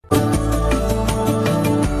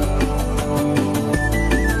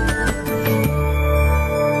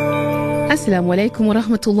Assalamu alaikum wa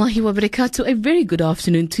rahmatullahi wa barakatuh. A very good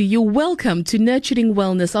afternoon to you. Welcome to Nurturing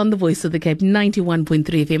Wellness on the Voice of the Cape 91.3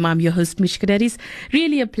 FM. I'm your host, Mishka Dadis.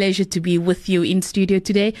 Really a pleasure to be with you in studio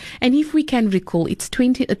today. And if we can recall, it's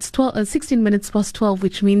 16 minutes past 12,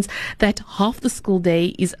 which means that half the school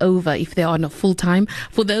day is over if they are not full time.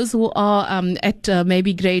 For those who are at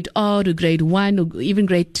maybe grade R or grade 1 or even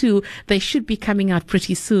grade 2, they should be coming out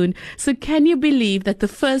pretty soon. So can you believe that the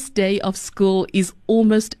first day of school is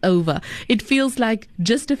almost over? It feels like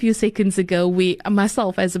just a few seconds ago,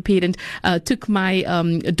 myself as a parent, took my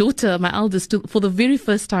daughter, my eldest, for the very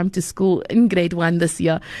first time to school in grade 1 this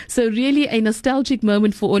year. So really a nostalgic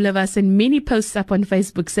moment for all of us, and many posts up on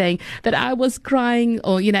Facebook saying that I was crying,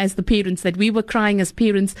 or, as the parents, that we were crying as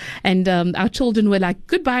parents, and our children were like,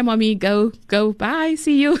 goodbye, mommy, go, bye,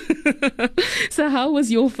 see you. So how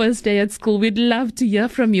was your first day at school? We'd love to hear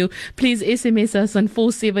from you. Please SMS us on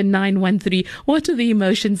 47913. What are the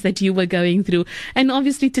emotions that you were going through? And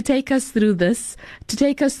obviously to take us through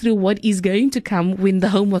what is going to come when the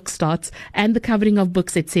homework starts and the covering of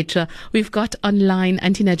books, etc. We've got online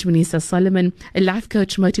Auntie Najmunesa Solomon, a life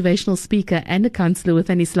coach, motivational speaker and a councillor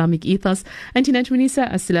with an Islamic ethos. Auntie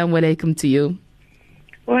Najmunesa, assalamu alaikum to you.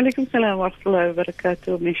 Wa alaikum salam wa rahmatullahi wa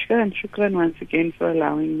barakatuh, Mishka, and shukran once again for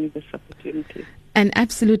allowing me this opportunity. An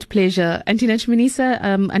absolute pleasure. Auntie Najmunesa,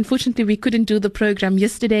 unfortunately we couldn't do the program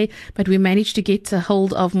yesterday, but we managed to get a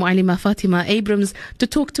hold of Muallima Fatima Abrams to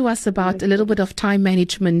talk to us about a little bit of time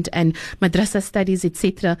management and madrasa studies,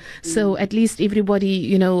 etc. So at least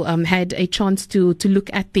everybody, had a chance to look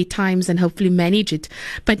at their times and hopefully manage it.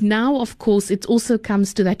 But now, of course, it also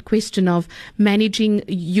comes to that question of managing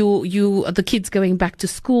the kids going back to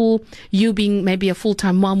school, you being maybe a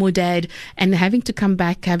full-time mom or dad, and having to come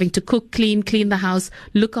back, having to cook, clean the house,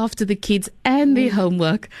 look after the kids and their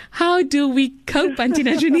homework. How do we cope, Auntie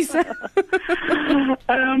Najmunesa?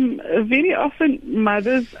 Very often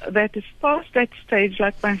mothers that is past that stage,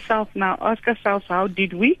 like myself now, ask ourselves, how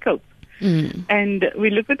did we cope? And we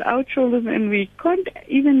look at our children and we can't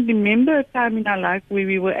even remember a time in our life where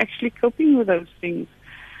we were actually coping with those things.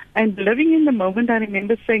 And living in the moment, I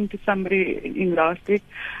remember saying to somebody in last week,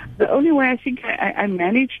 the only way I think I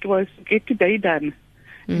managed was to get today done.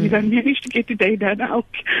 If I manage to get today done, I'll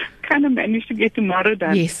kind of manage to get tomorrow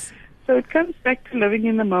done. Yes. So it comes back to living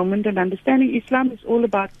in the moment and understanding Islam is all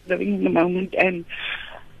about living in the moment and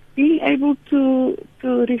being able to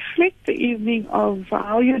reflect the evening of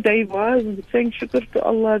how your day was and saying shukr to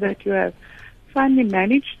Allah that you have finally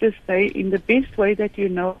managed this day in the best way that you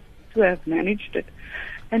know to have managed it.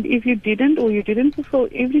 And if you didn't, or you didn't fulfill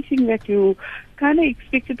everything that you kind of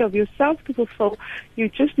expected of yourself to fulfill, you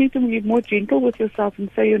just need to be more gentle with yourself and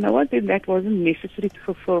say, you know what, then that wasn't necessary to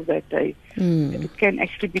fulfill that day. It can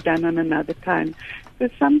actually be done on another time.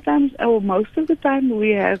 But sometimes, or most of the time,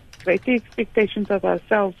 we have greater expectations of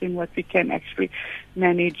ourselves in what we can actually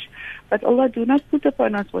manage. But Allah do not put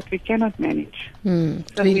upon us what we cannot manage.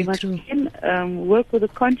 So we must work with the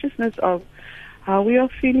consciousness of how we are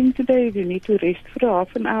feeling today. If you need to rest for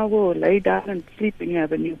half an hour or lay down and sleep and you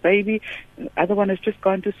have a new baby, the other one has just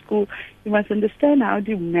gone to school, you must understand how do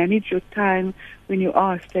you manage your time when you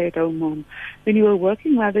are a stay-at-home mom. When you are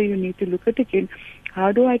working mother, you need to look at again,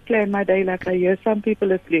 how do I plan my day? Like I hear some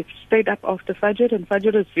people have stayed up after Fajr, and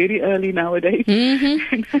Fajr is very early nowadays.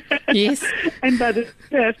 Yes. And by the time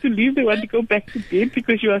they have to leave, they want to go back to bed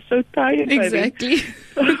because you are so tired. Exactly.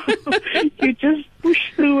 So you just push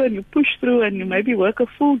through and you maybe work a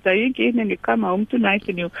full day again and you come home tonight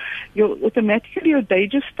and you automatically your day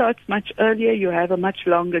just starts much earlier. You have a much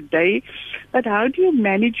longer day. But how do you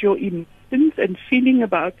manage your emotions and feelings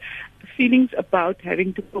about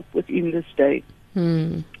having to cope within this day?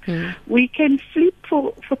 We can sleep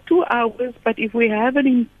for 2 hours, but if we have an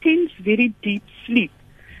intense, very deep sleep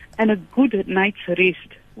and a good night's rest,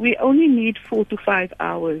 we only need 4 to 5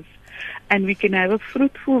 hours, and we can have a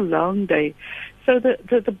fruitful, long day. So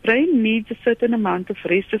the brain needs a certain amount of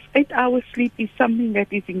rest. Just 8 hours sleep is something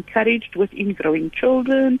that is encouraged within growing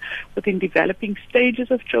children, within developing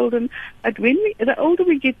stages of children. But the older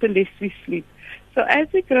we get, the less we sleep. So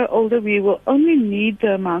as we grow older, we will only need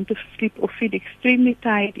the amount of sleep or feel extremely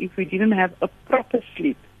tired if we didn't have a proper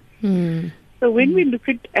sleep. So when we look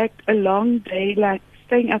at a long day, like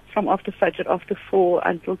staying up from after Fajr, after 4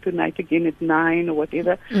 until tonight again at 9 or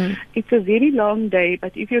whatever, it's a very long day.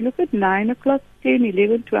 But if you look at 9 o'clock, 10,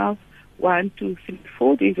 11, 12, 1, 2, 3,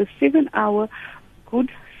 4, there's a 7-hour good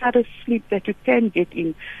thorough sleep that you can get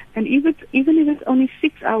in. And even if it's only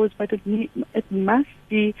 6 hours, but it must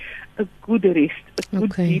be a good rest, a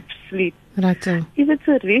good deep sleep. Right. If it's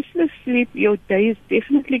a restless sleep, your day is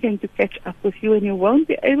definitely going to catch up with you and you won't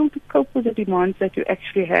be able to cope with the demands that you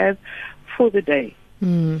actually have for the day.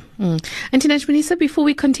 Auntie Najmunesa, before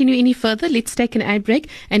we continue any further, let's take an ad break.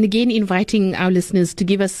 And again, inviting our listeners to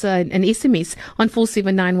give us an SMS on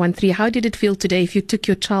 47913. How did it feel today if you took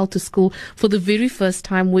your child to school for the very first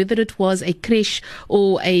time, whether it was a creche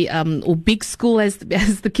or a or big school, as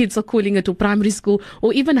the kids are calling it, or primary school,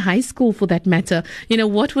 or even high school for that matter? You know,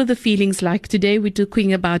 what were the feelings like today? We're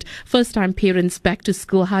talking about first-time parents back to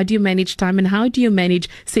school. How do you manage time and how do you manage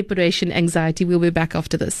separation anxiety? We'll be back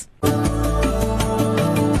after this.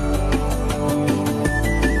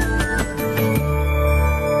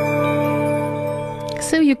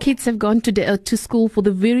 So your kids have gone to school for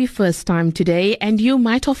the very first time today, and you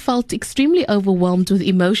might have felt extremely overwhelmed with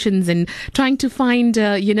emotions and trying to find,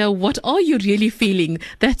 what are you really feeling?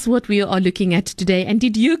 That's what we are looking at today. And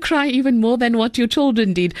did you cry even more than what your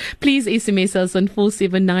children did? Please SMS us on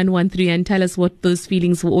 47913 and tell us what those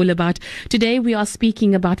feelings were all about. Today we are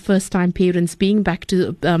speaking about first-time parents being back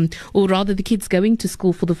to, or rather the kids going to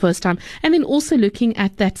school for the first time, and then also looking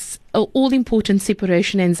at that all-important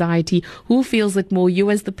separation anxiety. Who feels it more, you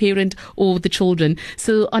as the parent or the children?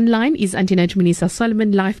 So online is Auntie Najmunesa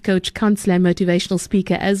Solomon, life coach, councillor, and motivational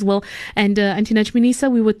speaker as well. And Auntie Najmunesa,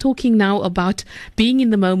 we were talking now about being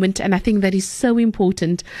in the moment, and I think that is so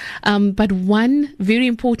important. But one very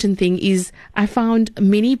important thing is I found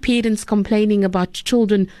many parents complaining about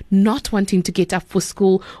children not wanting to get up for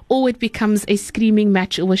school, or it becomes a screaming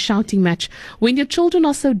match or a shouting match. When your children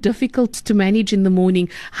are so difficult to manage in the morning,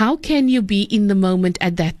 how can you be in the moment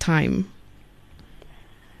at that time?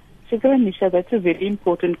 So, Nisha, that's a very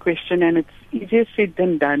important question, and it's easier said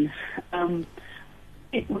than done. When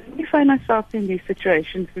we find ourselves in these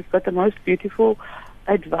situations, we've got the most beautiful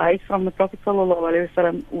advice from the Prophet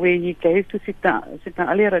ﷺ, where he gave to Sidna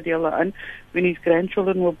Ali radiallahu anh when his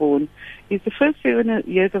grandchildren were born. Is the first 7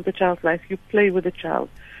 years of the child's life, you play with the child.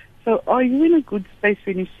 So are you in a good space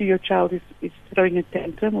when you see your child is throwing a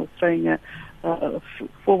tantrum or throwing a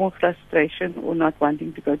form of frustration or not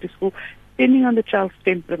wanting to go to school, depending on the child's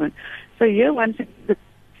temperament? So here, once the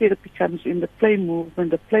therapy comes in, the play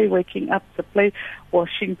movement, the play waking up, the play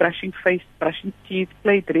washing, brushing face, brushing teeth,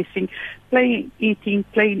 play dressing, play eating,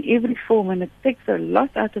 play in every form, and it takes a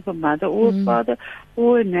lot out of a mother or a father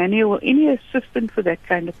or a nanny or any assistant for that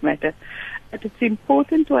kind of matter. But it's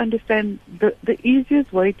important to understand the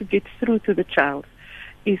easiest way to get through to the child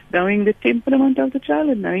is knowing the temperament of the child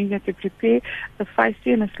and knowing that to prepare a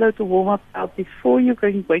feisty and a slow to warm up out before you're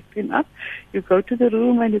going to wake them up. You go to the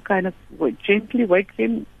room and you kind of gently wake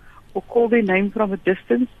them or call their name from a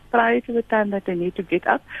distance prior to the time that they need to get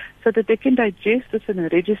up so that they can digest this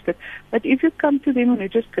and register. But if you come to them and you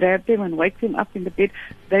just grab them and wake them up in the bed,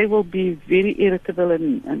 they will be very irritable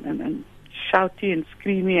and shouty and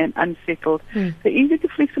screamy and unsettled. The easy to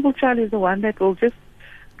flexible child is the one that will just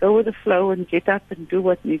go with the flow and get up and do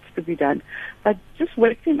what needs to be done. But just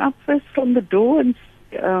wake them up first from the door and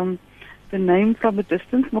the name from a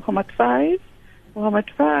distance, Muhammad Faiz.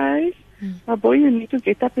 My boy, you need to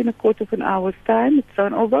get up in a quarter of an hour's time. So,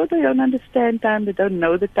 although they don't understand time, they don't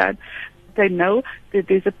know the time, they know that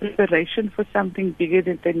there's a preparation for something bigger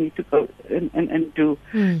that they need to go and do.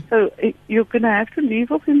 So you're going to have to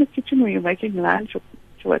leave off in the kitchen when you're making lunch or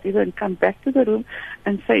whatever and come back to the room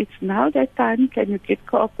and say, it's now that time, can you get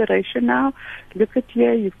cooperation now? Look at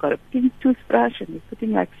here, you've got a pink toothbrush and you're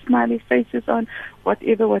putting like smiley faces on,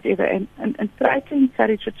 whatever, and try to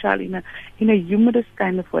encourage a child in a humorous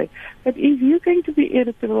kind of way. But if you're going to be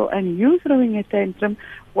irritable and you're throwing a tantrum,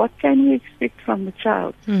 what can we expect from the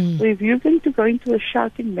child? So if you're going to go into a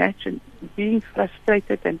shouting match and being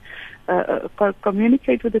frustrated and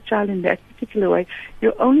communicate with the child in that particular way,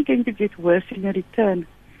 you're only going to get worse in a return.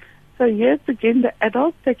 So here's again the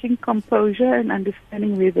adult taking composure and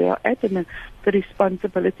understanding where they are at and the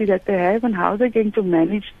responsibility that they have and how they're going to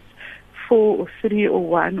manage 4 or 3 or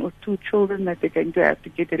 1 or 2 children that they're going to have to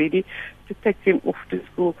get ready to take them off to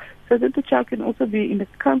school, so that the child can also be in a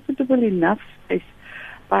comfortable enough space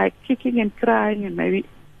by kicking and crying and maybe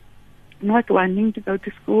not wanting to go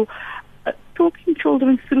to school. Talking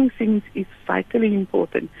children through things is vitally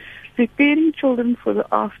important. Preparing children for the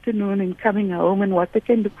afternoon and coming home and what they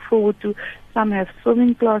can look forward to. Some have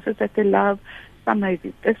swimming classes that they love. Some have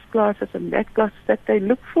this classes and that classes that they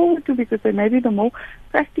look forward to because they may be the more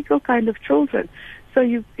practical kind of children. So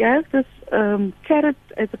you have this carrot,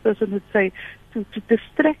 as a person would say, to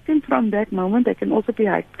distract them from that moment. They can also be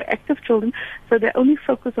hyperactive children, so they only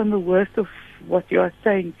focus on the worst of what you are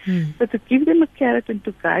saying. So to give them a carrot and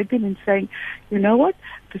to guide them in saying, you know what,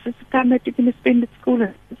 this is the time that you're going to spend at school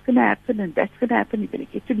and it's going to happen and that's going to happen. You're going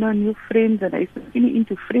to get to know new friends and it's getting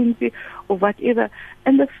into frenzy or whatever.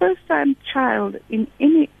 And the first time child in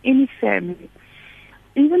any family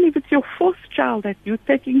even if it's your fourth child that you're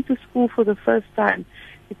taking to school for the first time,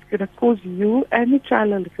 it's going to cause you and the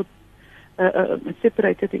child a little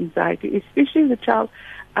separated anxiety, especially the child.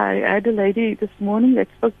 I had a lady this morning that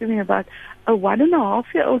spoke to me about a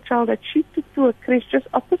 1.5-year-old child that she took to a creche just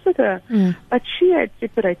opposite her, but she had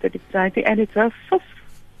separated anxiety, and it's her fifth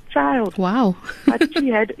child. Wow. But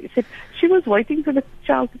she was waiting for the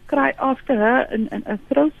child to cry after her and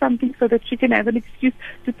throw something so that she can have an excuse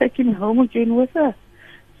to take him home again with her.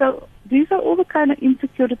 So these are all the kind of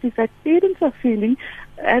insecurities that parents are feeling.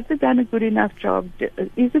 Have they done a good enough job?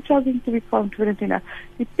 Is the child going to be confident enough?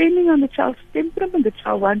 Depending on the child's temperament, the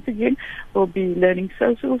child once again will be learning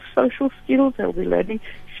social skills. They'll be learning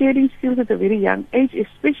sharing skills at a very young age,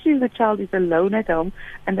 especially if the child is alone at home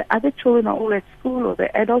and the other children are all at school or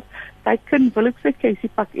the adults. They kan wil ek sê keisie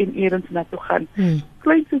pak en errands na toe gaan.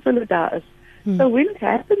 Klein soos hulle daar is. So when it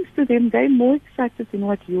happens to them, they're more excited than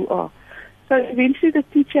what you are. So eventually the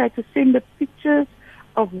teacher had to send the pictures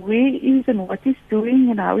of where he is and what he's doing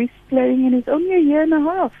and how he's playing, and he's only 1.5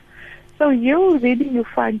 years. So here already you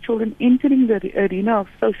find children entering the arena of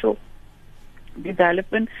social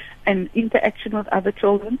development and interaction with other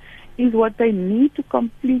children is what they need to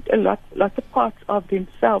complete a lot of parts of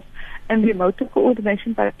themselves. And the motor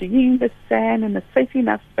coordination by being in the sand and a safe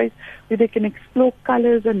enough space where they can explore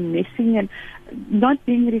colors and messing and not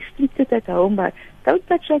being restricted at home by don't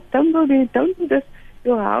touch that, don't go there, don't do this.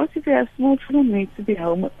 Your house, if you have small children, needs to be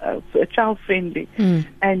home child friendly.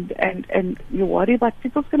 And you worry about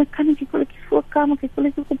people's going to come and keep like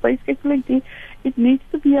it needs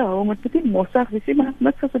to be a home. It's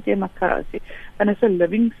a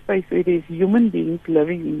living space where there's human beings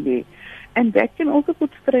living in there. And that can also put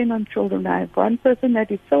strain on children. I have one person that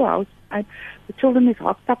is so outside. The children is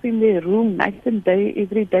locked up in their room night and day,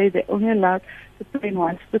 every day. They're only allowed to play in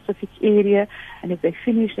one specific area. And if they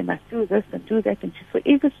finish, they must do this and do that. And she's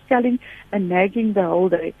forever sculling and nagging the whole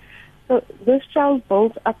day. So this child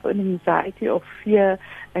builds up an anxiety of fear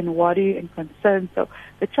and worry and concern. So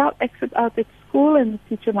the child exits out at school, and the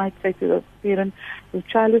teacher might say to the parent, your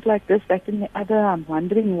child is like this, that and the other, I'm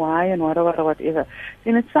wondering why and whatever.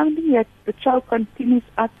 Then it's something that the child continues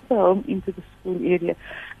out the home into the school area.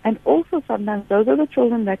 And also sometimes those are the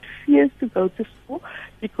children that fears to go to school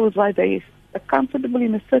because why they are comfortable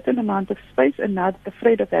in a certain amount of space and now they're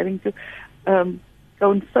afraid of having to go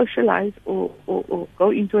and socialize or go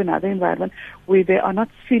into another environment where they are not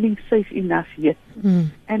feeling safe enough yet.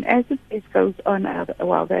 And as it goes on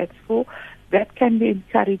while they're at school, that can be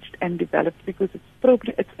encouraged and developed because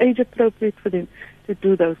it's age appropriate for them to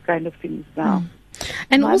do those kind of things now.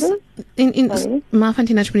 And also,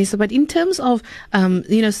 but in terms of,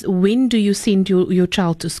 when do you send your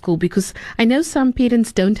child to school? Because I know some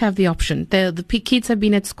parents don't have the option. The kids have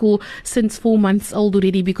been at school since 4 months old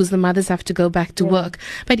already because the mothers have to go back to work.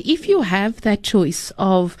 But if you have that choice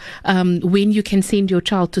of when you can send your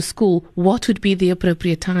child to school, what would be the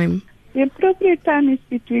appropriate time? The appropriate time is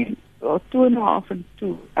between 2.5 and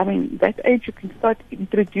 2. I mean, that age you can start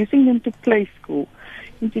introducing them to play school,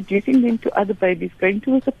 introducing them to other babies, going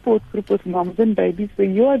to a support group with moms and babies where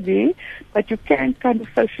you are there, but you can kind of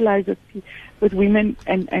socialize with women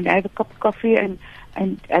and have a cup of coffee and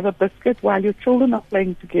have a biscuit while your children are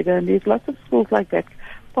playing together. And there's lots of schools like that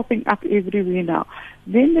popping up everywhere now.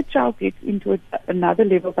 Then the child gets into another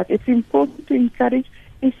level, but it's important to encourage,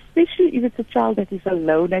 especially if it's a child that is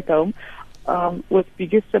alone at home, with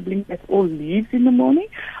bigger siblings that all leaves in the morning,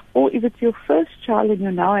 or if it's your first child and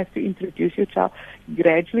you now have to introduce your child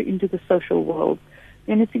gradually into the social world,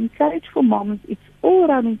 then it's encouraged for moms, it's all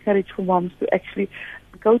around encouraged for moms to actually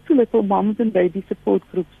go to little moms and baby support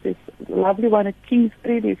groups. There's a lovely one at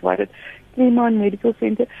Kingsbury, there's one at Claremont Medical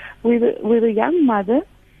Center, where the young mother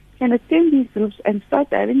can attend these groups and start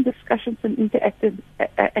having discussions and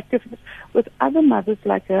activities with other mothers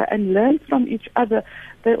like her and learn from each other.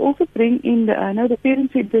 They also bring in, I know the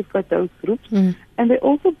parent center's got those groups, and they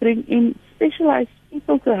also bring in specialized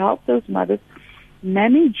people to help those mothers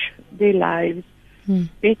manage their lives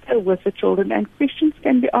better with the children. And questions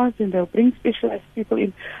can be asked and they'll bring specialized people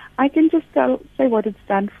in. I can just say what it's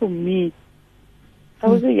done for me. I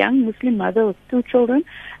was a young Muslim mother with 2 children,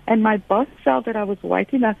 and my boss felt that I was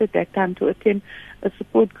white enough at that time to attend a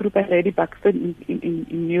support group at Lady Buxton in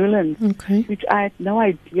Newlands, which I had no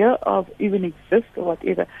idea of even exist or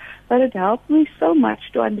whatever. But it helped me so much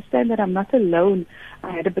to understand that I'm not alone.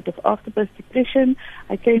 I had a bit of afterbirth depression.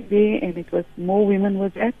 I came there and it was more women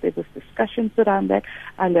with that. There was discussions around that.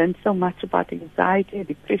 I learned so much about anxiety,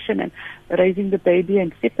 depression, and raising the baby,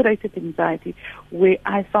 and separated anxiety, where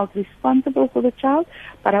I felt responsible for the child,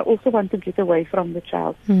 but I also want to get away from the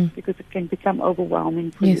child because it can become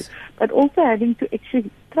overwhelming for you. But also having to actually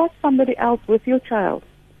trust somebody else with your child,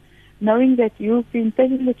 knowing that you've been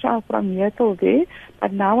taking the child from here till there,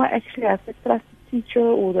 but now I actually have to trust the teacher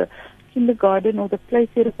or the kindergarten or the play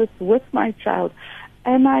therapist with my child.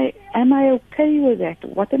 Am I okay with that?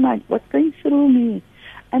 What's going through me?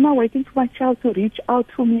 Am I waiting for my child to reach out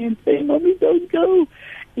for me and say, "Mommy, don't go"?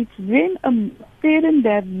 It's then a parent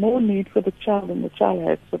that has more need for the child than the child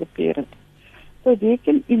has for the parent. So they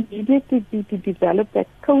can immediately be to develop that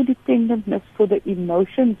codependentness for the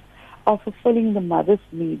emotions of fulfilling the mother's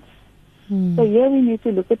needs. So here we need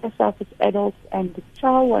to look at ourselves as adults, and the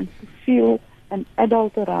child wants to feel an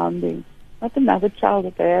adult around them, not another child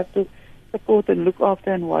that they have to support and look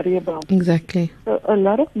after and worry about. Exactly. So a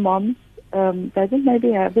lot of moms doesn't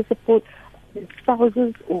maybe have the support of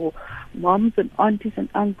spouses or moms and aunties and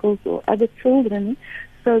uncles or other children.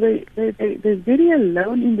 So they're very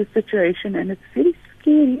alone in the situation, and it's very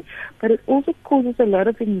scary, but it also causes a lot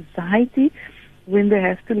of anxiety when they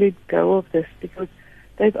have to let go of this, because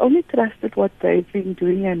they've only trusted what they've been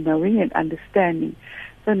doing and knowing and understanding.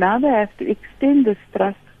 So now they have to extend this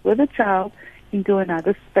trust with a child into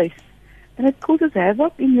another space. And it causes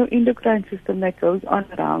havoc in your endocrine system that goes on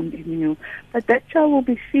around in you. But that child will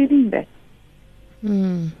be feeling that.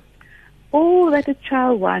 All that a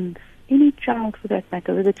child wants, any child for that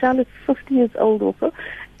matter, whether the child is 50 years old also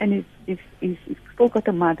and he's still got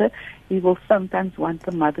a mother, he will sometimes want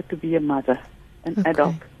the mother to be a mother, an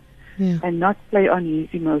adult, and not play on his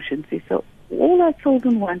emotions. So all our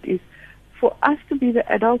children want is for us to be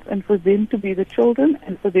the adults and for them to be the children,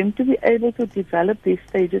 and for them to be able to develop these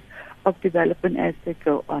stages of development as they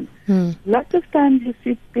go on. Lots of times you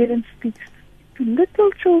see parents speak to little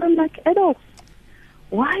children like adults.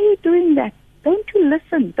 Why are you doing that? Don't you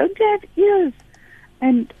listen? Don't you have ears?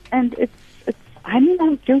 And it's I mean,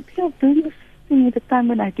 I'm guilty of doing this thing at a time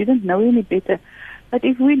when I didn't know any better. But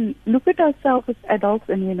if we look at ourselves as adults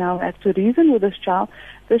and we now have to reason with this child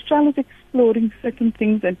is exploring certain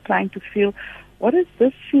things and trying to feel, what does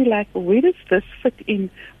this feel like? Where does this fit in?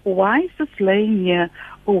 Why is this laying here?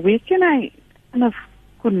 Or where can I kind of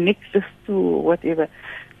connect this to whatever?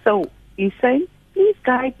 So he's saying, please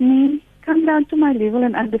guide me, come down to my level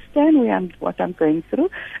and understand what I'm going through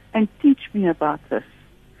and teach me about this.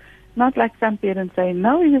 Not like some parents say,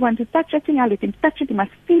 no, you want to touch that thing, I'll let him touch it, he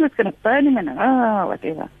must feel it's going to burn him and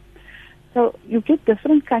whatever. So you get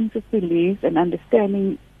different kinds of beliefs and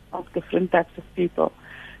understanding of different types of people.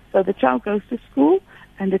 So the child goes to school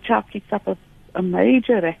and the child kicks up a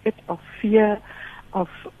major racket of fear, of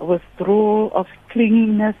withdrawal, of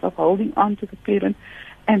clinginess, of holding on to the parent,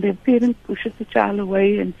 and the parent pushes the child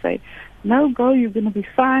away and say, no, go, you're going to be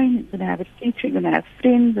fine, you're going to have a teacher, you're going to have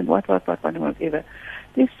friends, and whatever.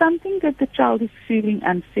 There's something that the child is feeling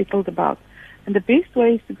unsettled about. And the best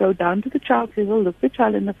way is to go down to the child's level, look the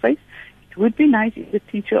child in the face. It would be nice if the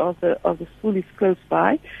teacher of the school is close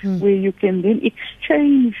by, where you can then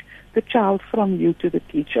exchange the child from you to the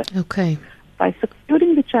teacher. Okay. By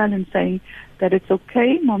securing the child and saying that it's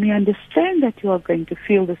okay, Mommy, understand that you are going to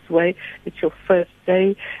feel this way. It's your first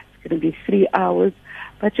day. It's going to be 3 hours.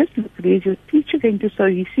 But just look, there's your teacher going to, so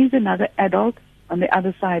he sees another adult on the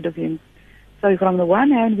other side of him. So from the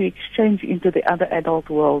one hand, we exchange into the other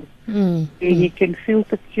adult world. Where he can feel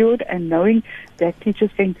secured and knowing that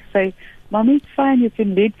teacher's going to say, Mommy, it's fine, you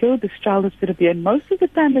can let go, this child is going to be. And most of the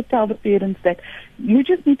time they tell the parents that you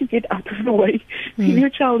just need to get out of the way. Your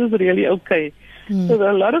child is really okay. So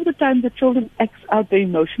a lot of the time the children act out the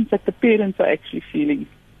emotions that the parents are actually feeling.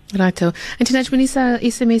 Righto. And Najmunesa,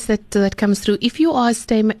 SMS that comes through. If you are a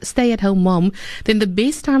stay-at-home mom, then the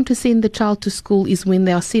best time to send the child to school is when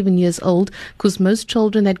they are 7 years old, because most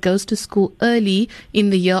children that goes to school early in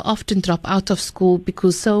the year often drop out of school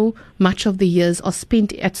because so much of the years are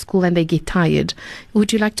spent at school and they get tired.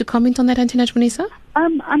 Would you like to comment on that, Auntie Najmunesa?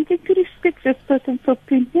 I'm going to respect this person's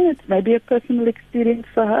opinion. It's maybe a personal experience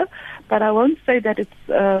for her, but I won't say that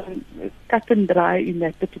it's cut and dry in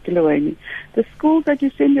that particular way. The school that you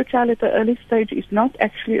send your child at the early stage is not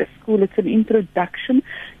actually a school. It's an introduction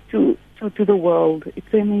to the world.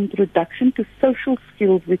 It's an introduction to social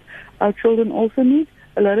skills which our children also need,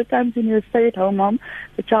 A lot of times when you're a stay-at-home mom,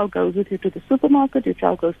 the child goes with you to the supermarket, your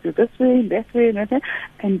child goes to this way, that way,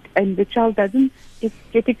 and the child doesn't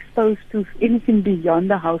get exposed to anything beyond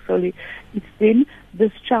the household. It's then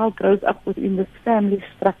this child grows up within this family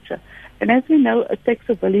structure. And as we know, it takes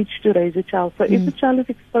a village to raise a child. So if the child is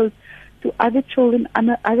exposed to other children,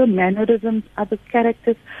 other mannerisms, other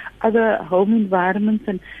characters, other home environments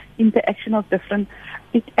and interaction of different,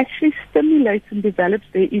 it actually stimulates and develops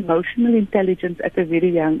their emotional intelligence at a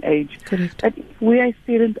very young age. Correct. But if we as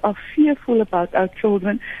parents are fearful about our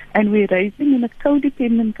children and we raise them in a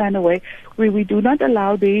codependent kind of way, where we do not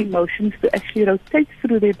allow their emotions to actually rotate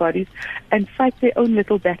through their bodies and fight their own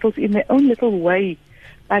little battles in their own little way,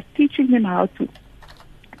 by teaching them how to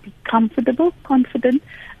be comfortable, confident,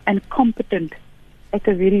 and competent at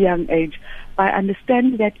a very young age, by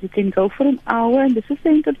understanding that you can go for an hour, and this is the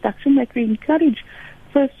introduction that we encourage.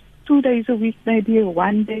 First 2 days a week, maybe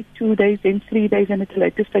 1 day, 2 days, then 3 days, and at a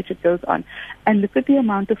later stage it goes on. And look at the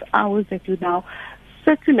amount of hours that you now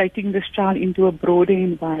circulating this child into a broader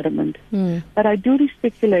environment. But I do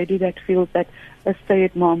respect the lady that feels that a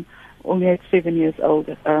stay-at mom only at 7 years old.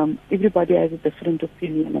 Everybody has a different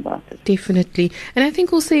opinion about it. Definitely. And I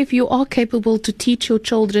think also if you are capable to teach your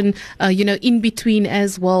children, in between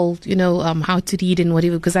as well, how to read and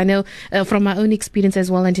whatever, because I know from my own experience as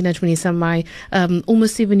well, Auntie Najmunesa, my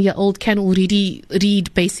almost 7-year-old can already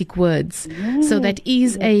read basic words. So that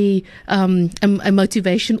is a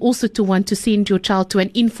motivation also to want to send your child to an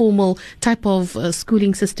informal type of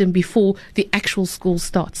schooling system before the actual school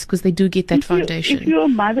starts, because they do get that foundation. If you're a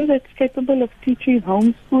mother that's capable of teaching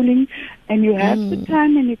homeschooling and you have the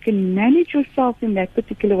time and you can manage yourself in that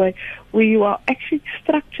particular way, where you are actually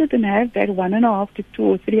structured and have that 1.5 to 2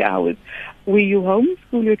 or 3 hours where you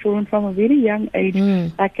homeschool your children from a very young age,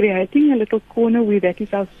 by creating a little corner where that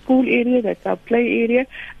is our school area, that's our play area,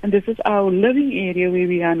 and this is our living area where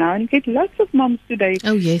we are now. And you get lots of moms today,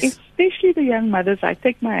 especially the young mothers, I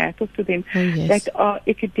take my hat off to them, that are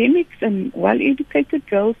academics and well-educated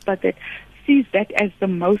girls, but that sees that as the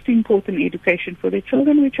most important education for their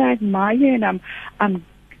children, which I admire, and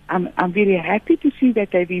I'm very happy to see that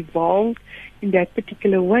they've evolved in that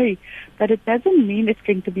particular way. But it doesn't mean it's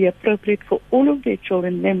going to be appropriate for all of their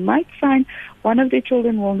children. They might find one of their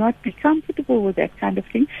children will not be comfortable with that kind of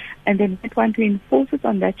thing, and they might want to enforce it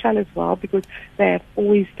on that child as well, because they have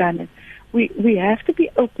always done it. We have to be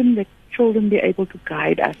open that children be able to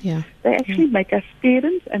guide us. They actually make us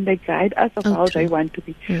parents, and they guide us of how they want to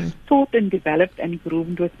be taught and developed and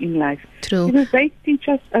groomed within life. Because they teach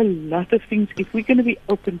us a lot of things if we're going to be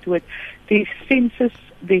open to it. Their senses,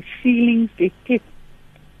 their feelings, their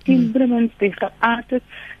temperaments, their geaardheid,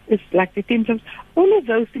 it's like the temperaments, all of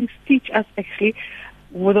those things teach us actually.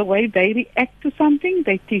 With the way they react to something,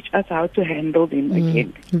 they teach us how to handle them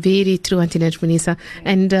again. Very true, Auntie Najmunesa.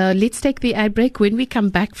 And let's take the ad break. When we come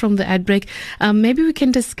back from the ad break, maybe we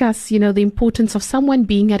can discuss, the importance of someone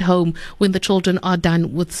being at home when the children are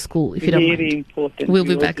done with school, if you don't mind. Very important. We'll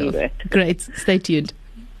be back. Great. Stay tuned.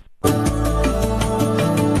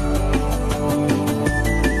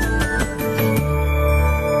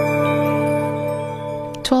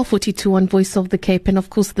 12:42 on Voice of the Cape, and of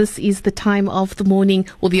course this is the time of the morning,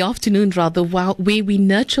 or the afternoon rather, where we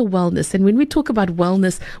nurture wellness. And when we talk about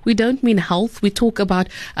wellness, we don't mean health. We talk about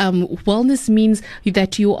wellness means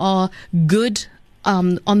that you are good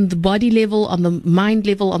on the body level, on the mind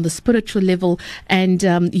level, on the spiritual level, and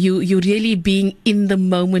you really being in the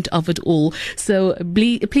moment of it all. So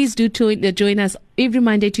please do join us every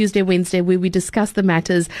Monday, Tuesday, Wednesday, where we discuss the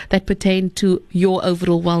matters that pertain to your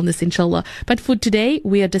overall wellness, inshallah. But for today,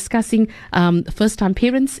 we are discussing first-time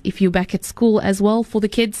parents, if you're back at school as well for the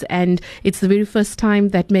kids, and it's the very first time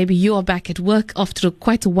that maybe you are back at work after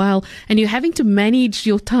quite a while, and you're having to manage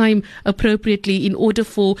your time appropriately in order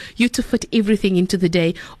for you to fit everything into the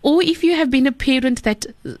day. Or if you have been a parent that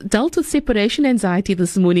dealt with separation anxiety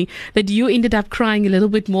this morning, that you ended up crying a little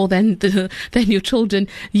bit more than your children,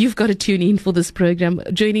 you've got to tune in for this program.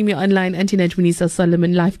 Joining me online, Auntie Najmunesa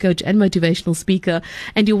Solomon, life coach and motivational speaker.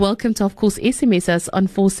 And you're welcome to, of course, SMS us on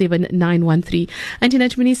 47913. Auntie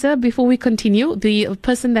Najmunesa, before we continue, the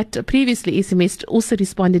person that previously SMS'd also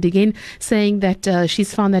responded again, saying that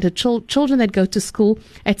she's found that her children that go to school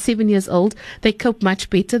at 7 years old, they cope much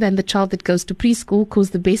better than the child that goes to preschool, because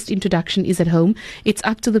the best introduction is at home. It's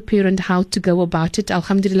up to the parent how to go about it.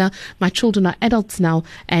 Alhamdulillah, my children are adults now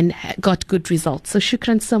and got good results. So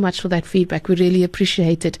shukran so much for that feedback. We really really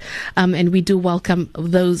appreciate it. And we do welcome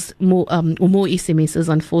those more SMSs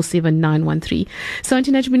on 47913. So,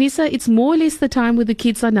 Auntie Najmunesa, it's more or less the time where the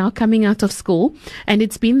kids are now coming out of school and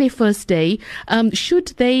it's been their first day. Should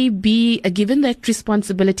they be given that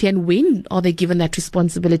responsibility, and when are they given that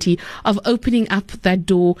responsibility of opening up that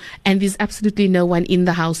door and there's absolutely no one in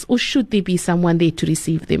the house, or should there be someone there to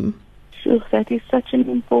receive them? Sure, that is such an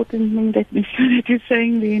important thing that you're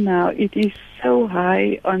saying there now. It is so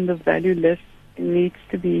high on the value list. It needs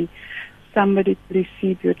to be somebody to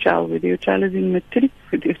receive your child, whether your child is in matric,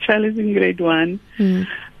 whether your child is in grade 1,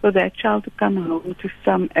 for that child to come home to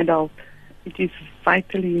some adult. It is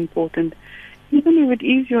vitally important. Even if it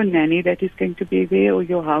is your nanny that is going to be there, or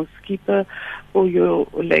your housekeeper, or your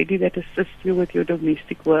lady that assists you with your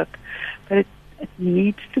domestic work, but it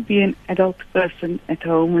needs to be an adult person at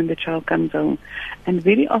home when the child comes home. And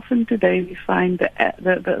very often today we find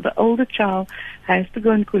the older child has to go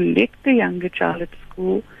and collect the younger child at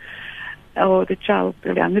school, or the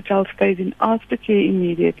younger child stays in aftercare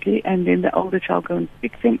immediately, and then the older child goes and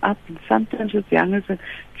picks them up. And sometimes as young as the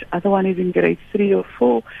other one is in grade 3 or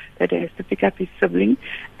 4, that has to pick up his sibling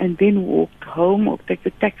and then walk home, or take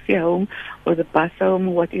the taxi home or the bus home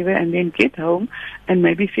or whatever, and then get home and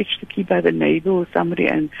maybe fetch the key by the neighbor or somebody,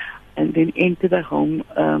 and then enter the home,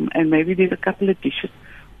 and maybe there's a couple of dishes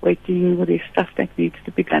waiting, or there's stuff that needs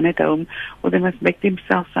to be done at home, or they must make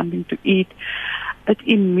themselves something to eat. It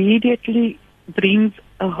immediately brings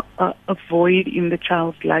a void in the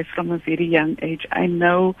child's life from a very young age. I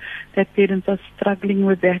know that parents are struggling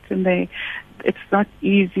with that, and it's not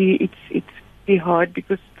easy. It's very hard,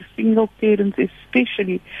 because the single parents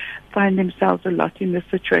especially find themselves a lot in this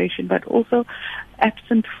situation, but also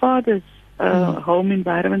absent fathers, home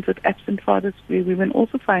environments with absent fathers, where women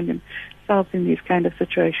also find themselves in these kind of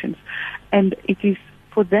situations. And it is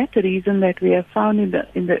for that reason that we have found in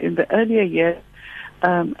the earlier years,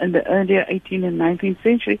 in the earlier 18th and 19th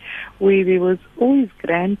century, where there was always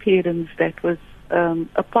grandparents that was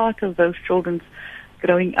a part of those children's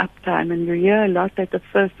growing up time. And you hear a lot that the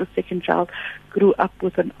first or second child grew up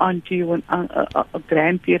with an auntie or a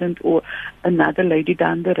grandparent or another lady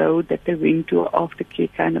down the road that they went to,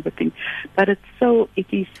 aftercare kind of a thing. But it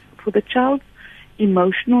is for the child's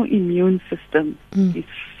emotional immune system is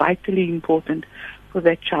vitally important for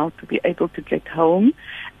that child to be able to get home,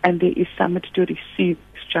 and there is somebody to receive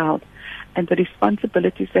this child. And the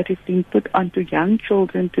responsibilities that is being put onto young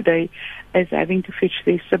children today, as having to fetch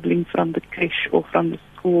their sibling from the creche or from the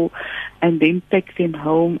school and then take them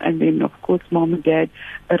home, and then of course mom and dad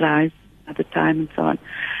arrive at the time and so on.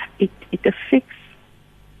 It affects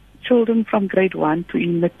children from grade 1 to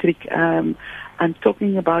in matric. I'm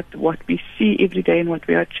talking about what we see every day and what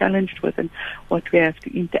we are challenged with and what we have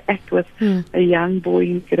to interact with. A young boy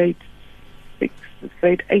in grade 6,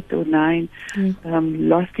 grade 8 or 9,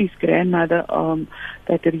 lost his grandmother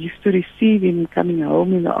that used to receive him coming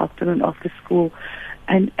home in the afternoon after school.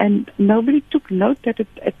 And nobody took note that it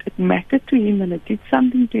mattered to him and it did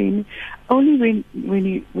something to him. Only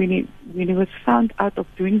when he was found out of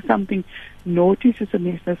doing something naughty, so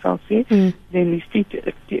I'll say, then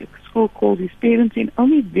his school called his parents in.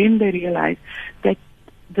 Only then they realized that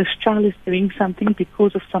this child is doing something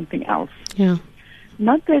because of something else. Yeah.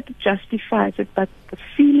 Not that it justifies it, but the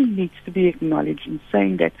feeling needs to be acknowledged in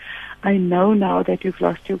saying that I know now that you've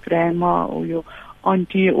lost your grandma or your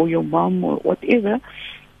auntie or your mom or whatever,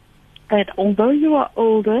 that although you are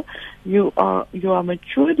older, you are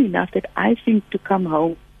matured enough that I think to come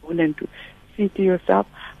home and to say to yourself,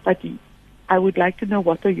 but I would like to know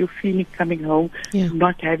what are you feeling coming home,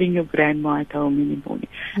 not having your grandma at home anymore.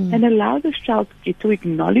 And allow this child to get to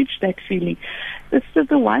acknowledge that feeling. This is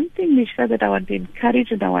the one thing, Mishka, that I want to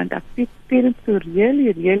encourage and I want our parents to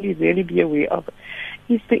really, really, really be aware of,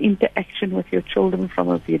 is the interaction with your children from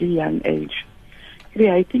a very young age.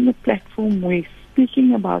 Creating a platform where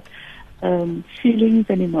speaking about feelings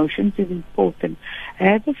and emotions is important.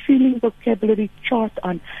 Have a feeling vocabulary chart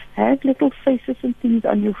on. Have little faces and things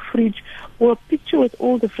on your fridge, or a picture with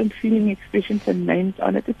all different feeling expressions and names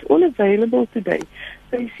on it. It's all available today.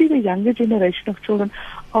 So you see the younger generation of children,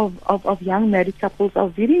 of young married couples are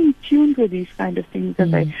very in tune with these kind of things,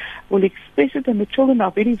 and they will express it, and the children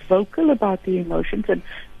are very vocal about their emotions. And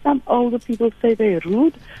some older people say they're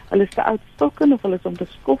rude, hulle is te outspoken, of hulle is om te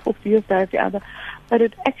skof, of die of that, the other. But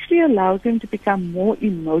it actually allows them to become more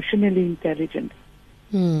emotionally intelligent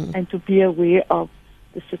and to be aware of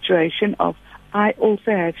the situation of, I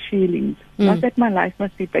also have feelings. Not that my life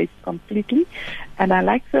must be based completely. And I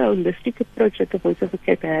like the holistic approach that the Voice of the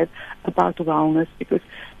Cape has about wellness, because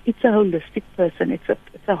it's a holistic person.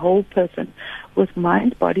 It's a whole person with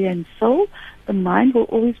mind, body, and soul. The mind will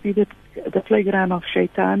always be the the playground of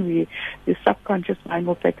shaitan, where the subconscious mind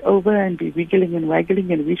will take over and be wiggling and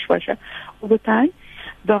waggling and wish-washer all the time.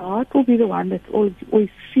 The heart will be the one that's always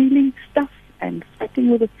feeling stuff and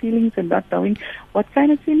fighting with the feelings and not knowing what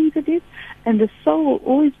kind of feelings it is. And the soul will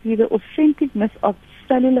always be the authenticness of the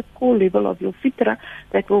cellular core level of your fitra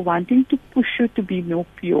that will wanting to push you to be more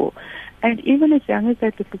pure. And even as young as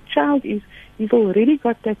that little child is, he's already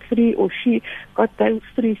got that three, or she got those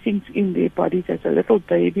three things in their bodies as a little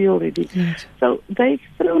baby already. Right. So they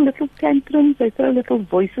throw little tantrums, they throw little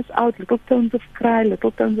voices out, little tones of cry,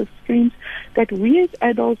 little tones of screams that we as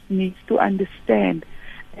adults need to understand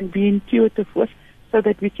and be intuitive with, so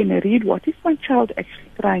that we can read what is my child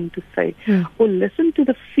actually trying to say, or listen to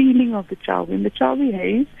the feeling of the child. When the child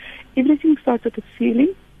behaves, everything starts with a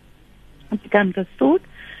feeling, it becomes a thought,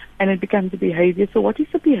 and it becomes a behavior. So what is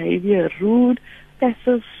the behavior? Rude,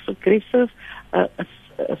 passive, aggressive,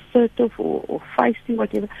 assertive, or feisty,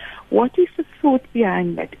 whatever. What is the thought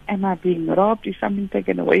behind that? Am I being robbed? Is something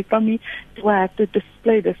taken away from me? Do I have to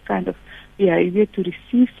display this kind of behavior to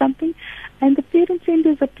receive something? And the parent center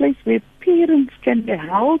is a place where parents can be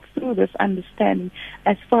held through this understanding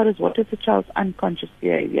as far as what is the child's unconscious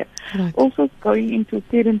behavior. Right. Also going into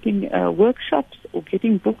parenting workshops or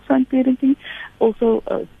getting books on parenting.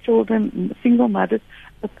 Also children, single mothers,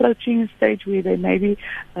 approaching a stage where they maybe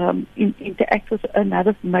interact with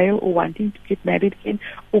another male or wanting to get married again,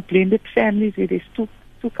 or blended families where there's two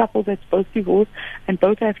couples that's both divorced and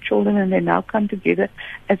both have children, and they now come together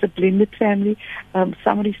as a blended family.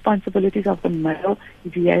 Some responsibilities of the male,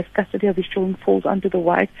 if he has custody of his children, falls onto the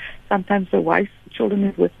wife. Sometimes the wife's children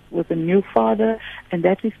is with a new father, and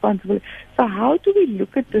that responsibility. So how do we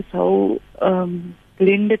look at this whole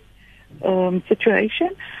blended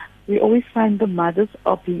situation? We always find the mothers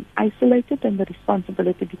are being isolated, and the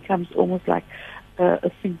responsibility becomes almost like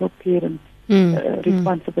a single parent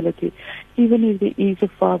responsibility. Even if there is a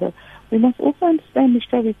father, we must also understand,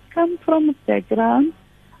 Mishka, we come from a background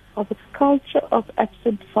of a culture of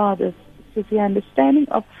absent fathers. So the understanding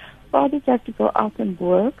of fathers have to go out and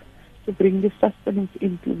work to bring the sustenance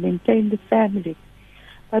in, to maintain the family.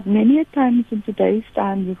 But many a times in today's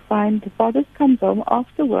time, you find the fathers come home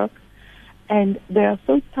after work, and they are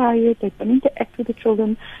so tired, they don't interact with the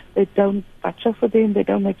children, they don't watch out for them, they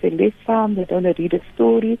don't make their lesson, they don't read a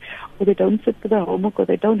story, or they don't sit for the homework, or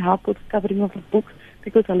they don't help with the covering of the books,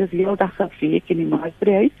 because hulle is heel dag geweek in die ma's by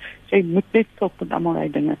die huis, so jy moet net stop met allemaal die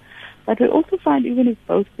dinge. But we also find, even if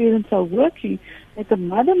both parents are working, that the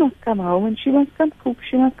mother must come home and she must come cook,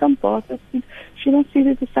 she must come bath her kids, she must see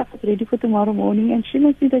that the stuff is ready for tomorrow morning, and she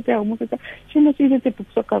must see that their homework is done, she must see that the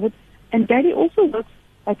books are covered. And daddy also works,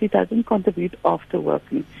 but he doesn't contribute after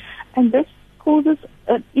working. And this causes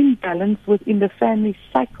an imbalance within the family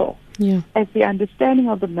cycle, as the understanding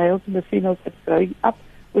of the males and the females is growing up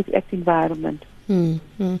with that environment.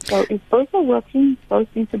 So if both are working, both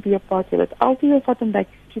need to be a part of it. Altyd wat om dit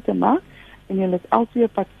te maak, en jy is altyd 'n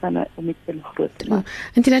pad van om dit te groot te maak.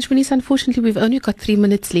 And Najmunesa, unfortunately, we've only got 3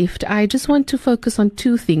 minutes left. I just want to focus on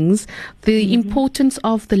two things: the importance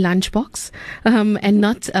of the lunchbox, and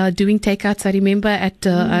not doing takeouts. I remember at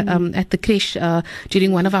the creche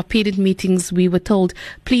during one of our parent meetings, we were told,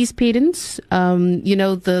 please, parents,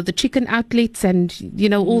 the chicken outlets and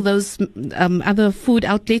all those other food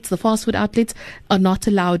outlets, the fast food outlets, are not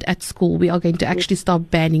allowed at school. We are going to actually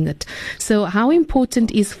start banning it. So, how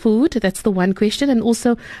important is food? That's the one question. And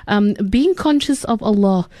also being conscious of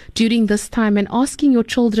Allah during this time, and asking your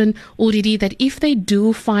children already that if they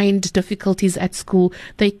do find difficulties at school,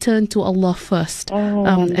 they turn to Allah first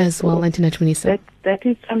as well. Najmunesa. That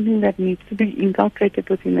is something that needs to be inculcated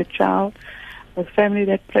within a child, a family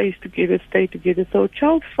that prays together, stay together. So a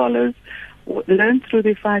child learn through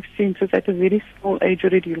their 5 senses at a very small age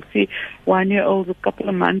already. You'll see 1-year-olds, a couple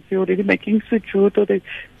of months, they're already making sujood, or they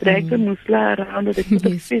drag the musla around, or they put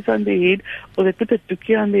a face on their head, or they put a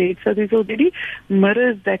duki on their head. So there's already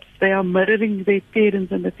mirrors that they are mirroring their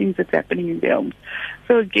parents and the things that's happening in their homes.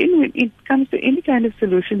 So again, when it comes to any kind of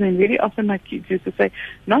solution, and very often my kids used to say,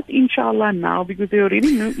 not inshallah now, because they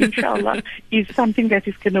already know inshallah is something that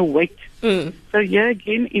is going to wait. So here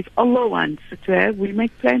again, if Allah wants to have, we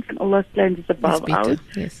make plans, and Allah's plans is above ours.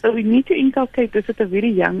 Yes. So we need to inculcate this at a very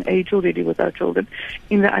young age already with our children,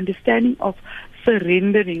 in the understanding of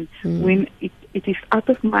surrendering when it is out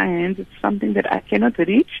of my hands, it's something that I cannot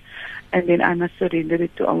reach, and then I must surrender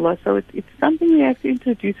it to Allah. So it's something we have to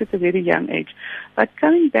introduce at a very young age. But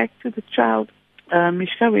coming back to the child,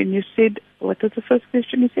 Mishka, when you said, what was the first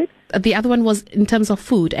question you said? The other one was in terms of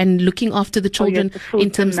food and looking after the children in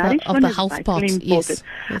terms of the health part. Yes.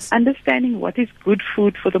 Understanding what is good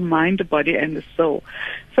food for the mind, the body, and the soul.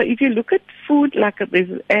 So if you look at food, like there's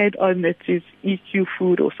an ad on that says EQ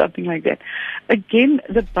food or something like that. Again,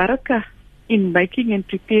 the barakah in making and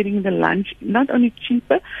preparing the lunch, not only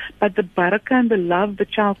cheaper, but the barakah and the love the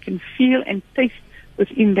child can feel and taste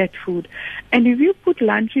within that food. And if you put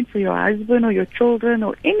lunch in for your husband or your children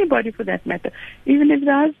or anybody for that matter, even if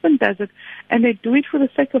the husband does it, and they do it for the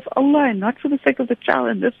sake of Allah and not for the sake of the child,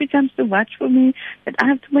 and this becomes too much for me, that I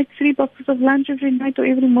have to make 3 boxes of lunch every night or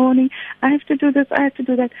every morning, I have to do this, I have to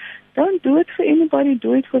do that. Don't do it for anybody,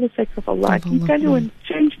 do it for the sake of Allah. I can tell you, it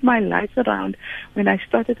changed my life around when I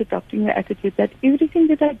started adopting the attitude that everything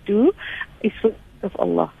that I do is for of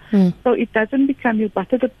Allah. So it doesn't become you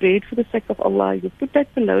butter the bread for the sake of Allah, you put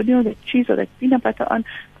that bologna or that cheese or that peanut butter on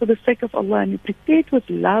for the sake of Allah, and you prepare it with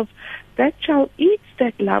love. That child eats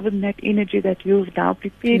that love and that energy that you've now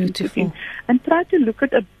prepared and put in. And try to look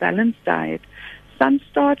at a balanced diet. Some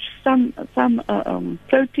starch, some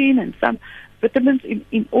protein, and some vitamins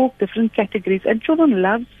in all different categories. And children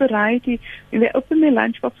love variety. When they open their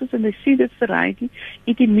lunch boxes and they see this variety,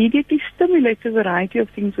 it immediately stimulates a variety of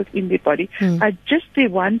things within their body. Just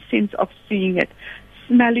their one sense of seeing it,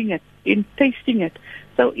 smelling it, and tasting it.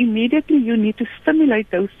 So immediately you need to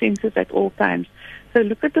stimulate those senses at all times. So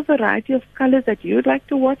look at the variety of colors that you'd like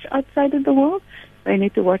to watch outside in the world. They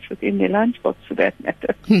need to watch within their lunchbox for that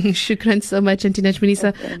matter. Shukran so much, Auntie Najmunesa.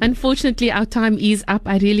 Okay. Unfortunately, our time is up.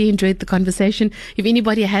 I really enjoyed the conversation. If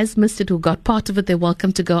anybody has missed it or got part of it, they're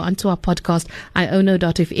welcome to go onto our podcast,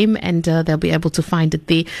 iono.fm, and they'll be able to find it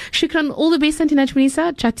there. Shukran. All the best, Auntie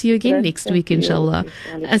Najmunesa. Chat to you again next week, inshallah.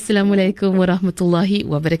 Assalamu alaikum wa rahmatullahi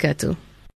wa barakatuh.